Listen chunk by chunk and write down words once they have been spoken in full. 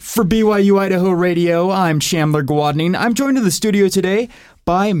For BYU Idaho Radio, I'm Chandler Gwadning. I'm joined in the studio today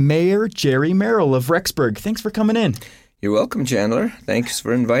by Mayor Jerry Merrill of Rexburg. Thanks for coming in. You're welcome, Chandler. Thanks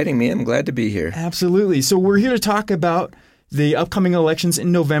for inviting me. I'm glad to be here. Absolutely. So we're here to talk about the upcoming elections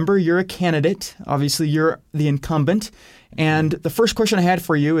in November. You're a candidate. Obviously, you're the incumbent. And the first question I had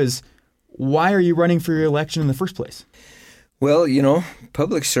for you is, why are you running for your election in the first place? Well,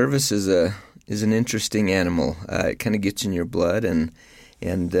 public service is an interesting animal. It kind of gets in your blood, and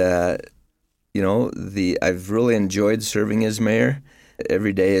I've really enjoyed serving as mayor.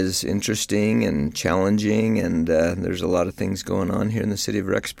 Every day is interesting and challenging, and there's a lot of things going on here in the city of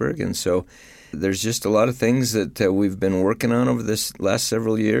Rexburg, and so there's just a lot of things that we've been working on over this last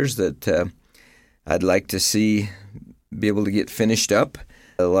several years that I'd like to see be able to get finished up.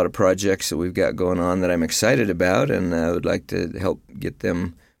 A lot of projects that we've got going on that I'm excited about, and I would like to help get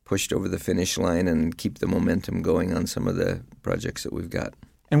them pushed over the finish line and keep the momentum going on some of the projects that we've got.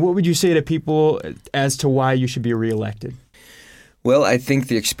 And what would you say to people as to why you should be reelected? Well, I think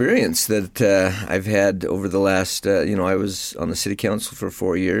the experience that I've had over the last, I was on the city council for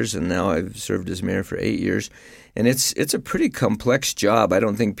 4 years, and now I've served as mayor for 8 years. And it's a pretty complex job. I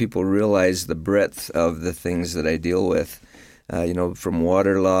don't think people realize the breadth of the things that I deal with, from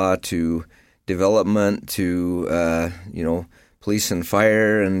water law to development to, police and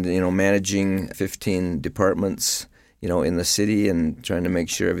fire and, managing 15 departments, in the city and trying to make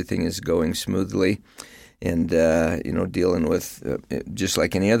sure everything is going smoothly. And, dealing with, just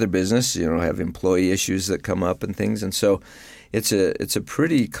like any other business, have employee issues that come up and things. And so it's a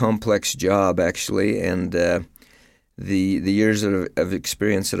pretty complex job, actually. And the years of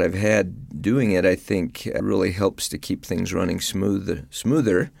experience that I've had doing it, I think, really helps to keep things running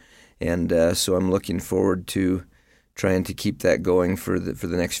smoother. And so I'm looking forward to trying to keep that going for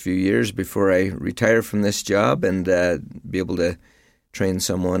the next few years before I retire from this job and be able to train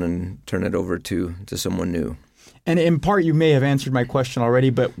someone and turn it over to someone new. And in part, you may have answered my question already,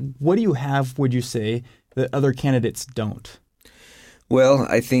 but what do you have, would you say, that other candidates don't? Well,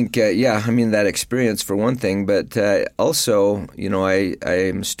 I think, that experience for one thing, but also, I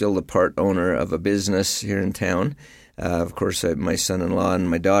am still the part owner of a business here in town. Of course, my son-in-law and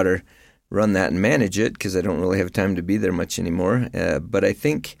my daughter run that and manage it because I don't really have time to be there much anymore. But I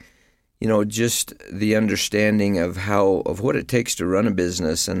think just the understanding of what it takes to run a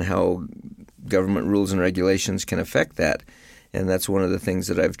business and how government rules and regulations can affect that. And that's one of the things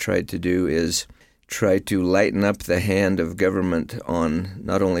that I've tried to do is try to lighten up the hand of government on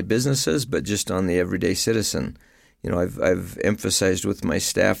not only businesses, but just on the everyday citizen. I've emphasized with my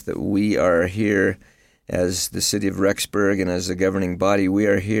staff that we are here as the city of Rexburg and as the governing body, we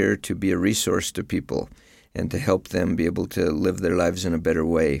are here to be a resource to people and to help them be able to live their lives in a better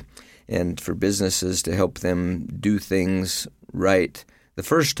way. And for businesses to help them do things right the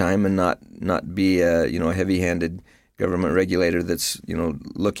first time and not be a heavy-handed government regulator that's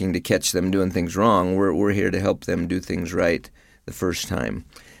looking to catch them doing things wrong. We're here to help them do things right the first time.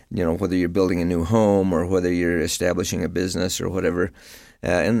 Whether you're building a new home or whether you're establishing a business or whatever.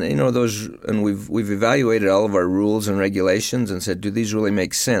 And we've evaluated all of our rules and regulations and said, do these really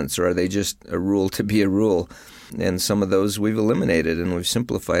make sense, or are they just a rule to be a rule? And some of those we've eliminated, and we've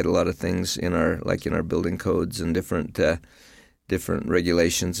simplified a lot of things in our building codes and different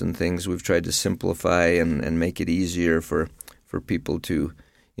regulations and things. We've tried to simplify and make it easier for people to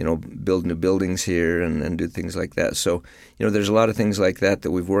build new buildings here and do things like that. So there's a lot of things like that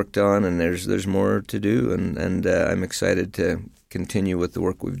we've worked on, and there's more to do, and I'm excited to continue with the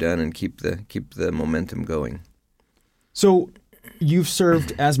work we've done and keep the momentum going. So you've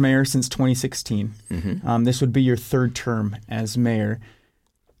served as mayor since 2016. Mm-hmm. This would be your third term as mayor.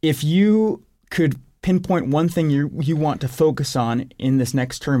 If you could pinpoint one thing you want to focus on in this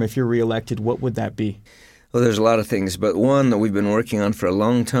next term if you're reelected, what would that be? Well, there's a lot of things, but one that we've been working on for a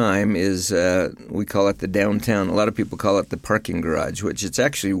long time is we call it the downtown. A lot of people call it the parking garage, which it's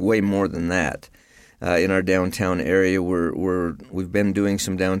actually way more than that. In our downtown area, we've been doing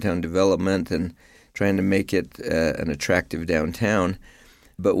some downtown development and trying to make it an attractive downtown.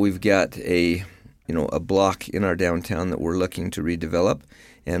 But we've got a block in our downtown that we're looking to redevelop,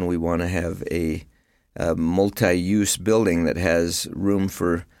 and we want to have a multi-use building that has room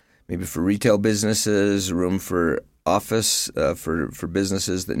for retail businesses, room for office for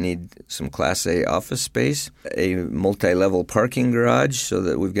businesses that need some Class A office space, a multi-level parking garage so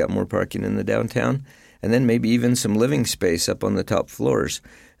that we've got more parking in the downtown, and then maybe even some living space up on the top floors,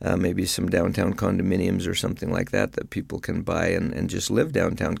 maybe some downtown condominiums or something like that people can buy and just live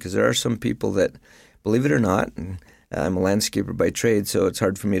downtown, because there are some people that, believe it or not, I'm a landscaper by trade, so it's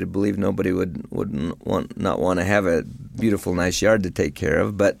hard for me to believe nobody would not want to have a beautiful, nice yard to take care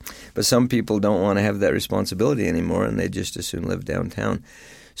of. But some people don't want to have that responsibility anymore, and they just as soon live downtown.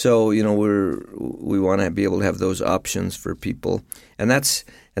 So we want to be able to have those options for people, and that's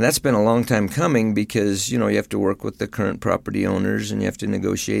been a long time coming because you have to work with the current property owners and you have to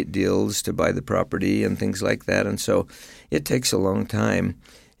negotiate deals to buy the property and things like that, and so it takes a long time.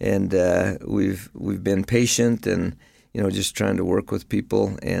 And we've been patient and just trying to work with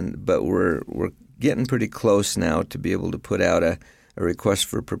people, but we're getting pretty close now to be able to put out a request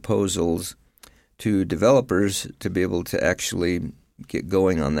for proposals to developers to be able to actually get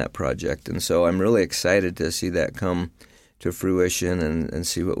going on that project. And so I'm really excited to see that come to fruition and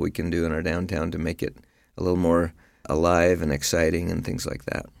see what we can do in our downtown to make it a little more alive and exciting and things like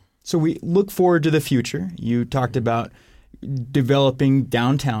that. So we look forward to the future. You talked about developing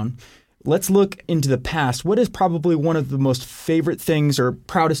downtown. Let's look into the past. What is probably one of the most favorite things or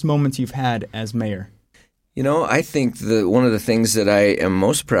proudest moments you've had as mayor? I think one of the things that I am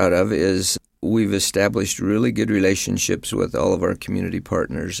most proud of is we've established really good relationships with all of our community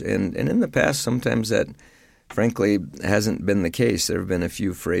partners. And in the past, sometimes that, frankly, hasn't been the case. There have been a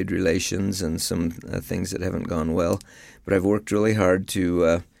few frayed relations and some things that haven't gone well. But I've worked really hard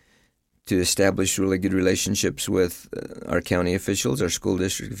to establish really good relationships with our county officials, our school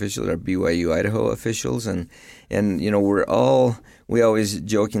district officials, our BYU Idaho officials, and we always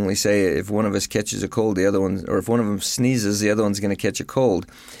jokingly say if one of us catches a cold, the other one, or if one of them sneezes, the other one's going to catch a cold,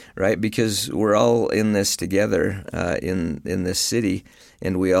 right? Because we're all in this together in this city,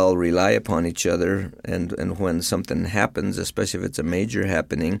 and we all rely upon each other. And when something happens, especially if it's a major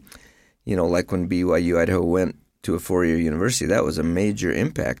happening, like when BYU Idaho went to a four-year university, that was a major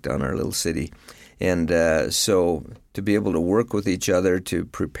impact on our little city. And so to be able to work with each other to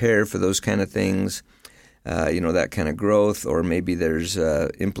prepare for those kind of things, that kind of growth, or maybe there's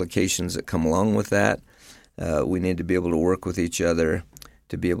implications that come along with that, we need to be able to work with each other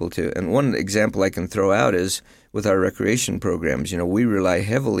to be able to. And one example I can throw out is with our recreation programs. We rely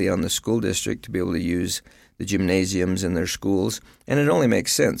heavily on the school district to be able to use the gymnasiums in their schools, and it only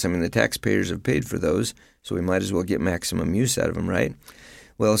makes sense. I mean, the taxpayers have paid for those, so we might as well get maximum use out of them, right?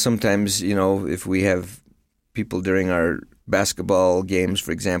 Well, sometimes, if we have people during our basketball games,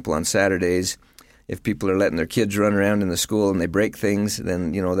 for example, on Saturdays, if people are letting their kids run around in the school and they break things,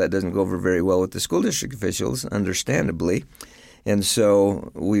 then, that doesn't go over very well with the school district officials, understandably. And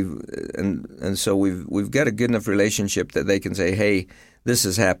so we've got a good enough relationship that they can say, hey, this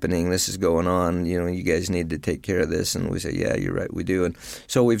is happening, this is going on, you guys need to take care of this. And we say, yeah, you're right, we do. And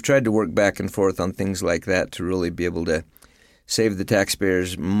so we've tried to work back and forth on things like that to really be able to save the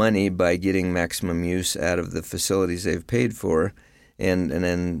taxpayers money by getting maximum use out of the facilities they've paid for, and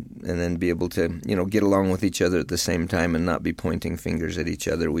then be able to get along with each other at the same time and not be pointing fingers at each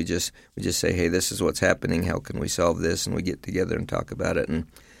other. We just say, hey, this is what's happening. How can we solve this? And we get together and talk about it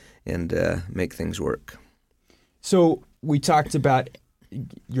and make things work. So we talked about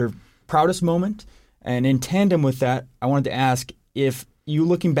your proudest moment, and in tandem with that, I wanted to ask if you,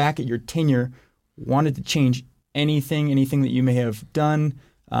 looking back at your tenure, wanted to change anything that you may have done,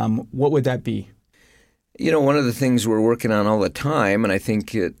 what would that be? One of the things we're working on all the time, and I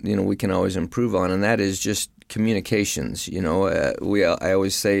think we can always improve on, and that is just communications. I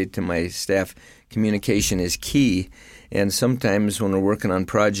always say to my staff, communication is key. And sometimes when we're working on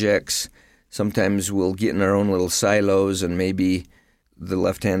projects, sometimes we'll get in our own little silos, and maybe the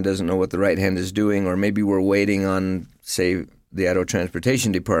left hand doesn't know what the right hand is doing, or maybe we're waiting on, say, the Idaho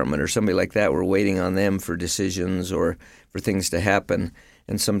Transportation Department or somebody like that. We're waiting on them for decisions or for things to happen.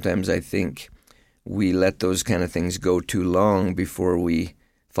 And sometimes I think we let those kind of things go too long before we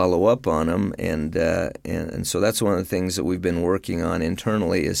follow up on them. And so that's one of the things that we've been working on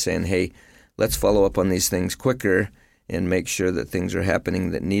internally is saying, hey, let's follow up on these things quicker and make sure that things are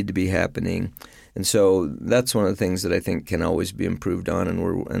happening that need to be happening. And so that's one of the things that I think can always be improved on, and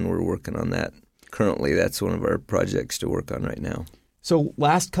we're working on that currently. That's one of our projects to work on right now. So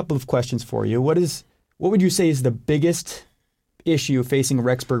last couple of questions for you. What would you say is the biggest issue facing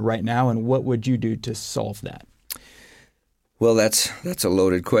Rexburg right now, and what would you do to solve that? Well, that's a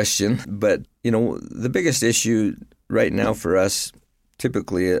loaded question, but the biggest issue right now for us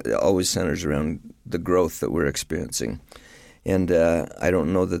typically always centers around the growth that we're experiencing. And I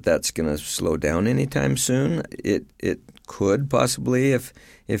don't know that that's going to slow down anytime soon. It could possibly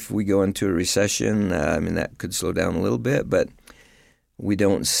if we go into a recession. That could slow down a little bit, but we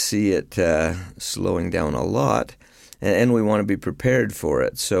don't see it slowing down a lot, and we want to be prepared for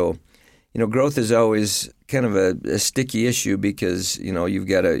it. So, growth is always kind of a sticky issue because you've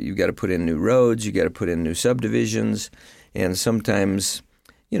got to put in new roads, you got to put in new subdivisions, and sometimes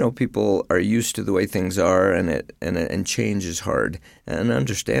people are used to the way things are, and change is hard, and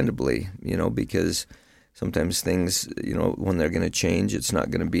understandably, because sometimes things when they're going to change, it's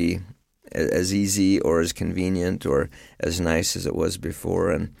not going to be as easy or as convenient or as nice as it was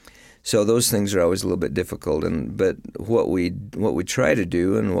before, and so those things are always a little bit difficult. But what we try to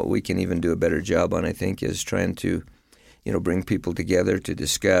do, and what we can even do a better job on, I think, is trying to bring people together to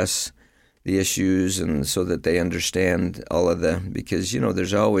discuss the issues, and so that they understand all of because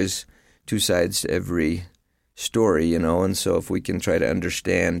there's always two sides to every story, and so if we can try to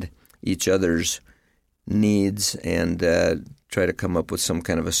understand each other's needs and try to come up with some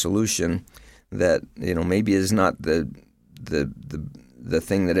kind of a solution that maybe is not the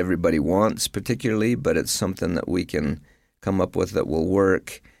thing that everybody wants particularly, but it's something that we can come up with that will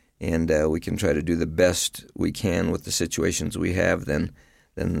work, and we can try to do the best we can with the situations we have, then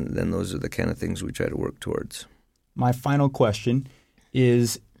those are the kind of things we try to work towards. My final question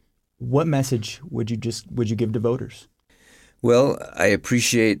is, what message would you give to voters? Well, I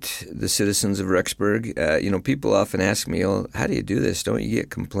appreciate the citizens of Rexburg. People often ask me, "Oh, how do you do this? Don't you get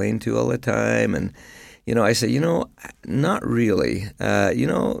complained to all the time?" And I say, not really.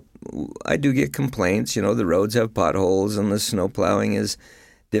 I do get complaints. The roads have potholes, and the snow plowing is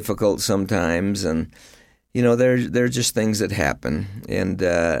difficult sometimes, and there are just things that happen, and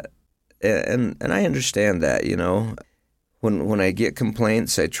I understand that. When I get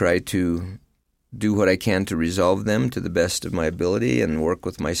complaints, I try to do what I can to resolve them to the best of my ability, and work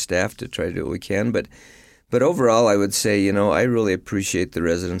with my staff to try to do what we can. But overall, I would say, I really appreciate the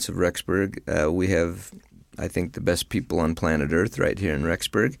residents of Rexburg. We have, I think, the best people on planet Earth right here in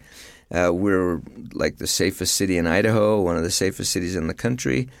Rexburg. We're like the safest city in Idaho, one of the safest cities in the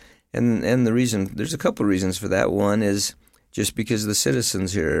country. And there's a couple of reasons for that. One is just because the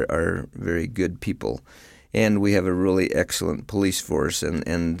citizens here are very good people. And we have a really excellent police force,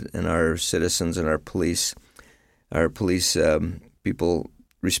 and our citizens and our police people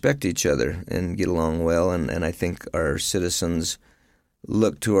respect each other and get along well, and I think our citizens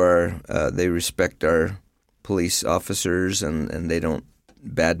look to they respect our police officers, and they don't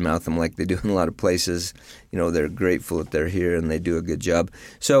badmouth them like they do in a lot of places. They're grateful that they're here, and they do a good job.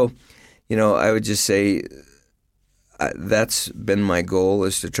 So, I would just say that's been my goal,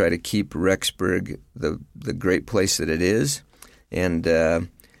 is to try to keep Rexburg the great place that it is, and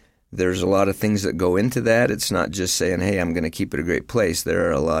there's a lot of things that go into that. It's not just saying, hey, I'm going to keep it a great place. There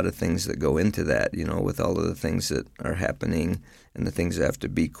are a lot of things that go into that, with all of the things that are happening and the things that have to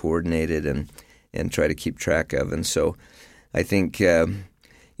be coordinated and try to keep track of. And so I think,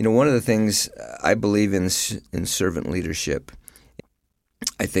 one of the things I believe in servant leadership.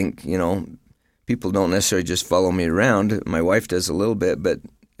 I think, people don't necessarily just follow me around. My wife does a little bit, but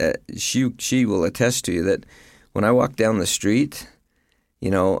she will attest to you that when I walk down the street,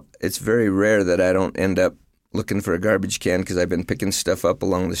 it's very rare that I don't end up looking for a garbage can because I've been picking stuff up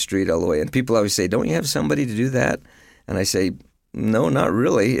along the street all the way. And people always say, don't you have somebody to do that? And I say, no, not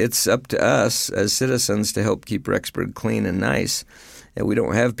really. It's up to us as citizens to help keep Rexburg clean and nice. And we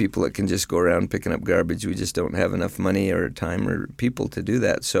don't have people that can just go around picking up garbage. We just don't have enough money or time or people to do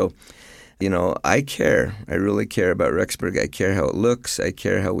that. So, I care. I really care about Rexburg. I care how it looks. I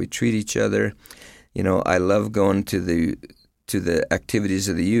care how we treat each other. I love going to the activities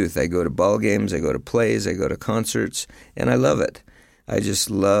of the youth. I go to ball games, I go to plays, I go to concerts, and I love it. I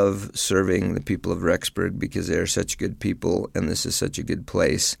just love serving the people of Rexburg because they are such good people, and this is such a good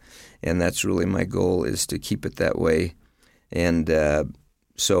place. And that's really my goal, is to keep it that way. And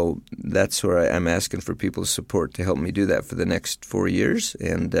so that's where I'm asking for people's support to help me do that for the next 4 years.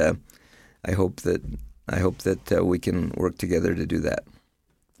 And I hope that we can work together to do that.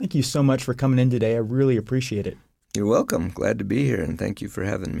 Thank you so much for coming in today. I really appreciate it. You're welcome. Glad to be here, and thank you for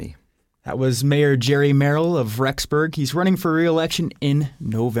having me. That was Mayor Jerry Merrill of Rexburg. He's running for re-election in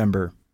November.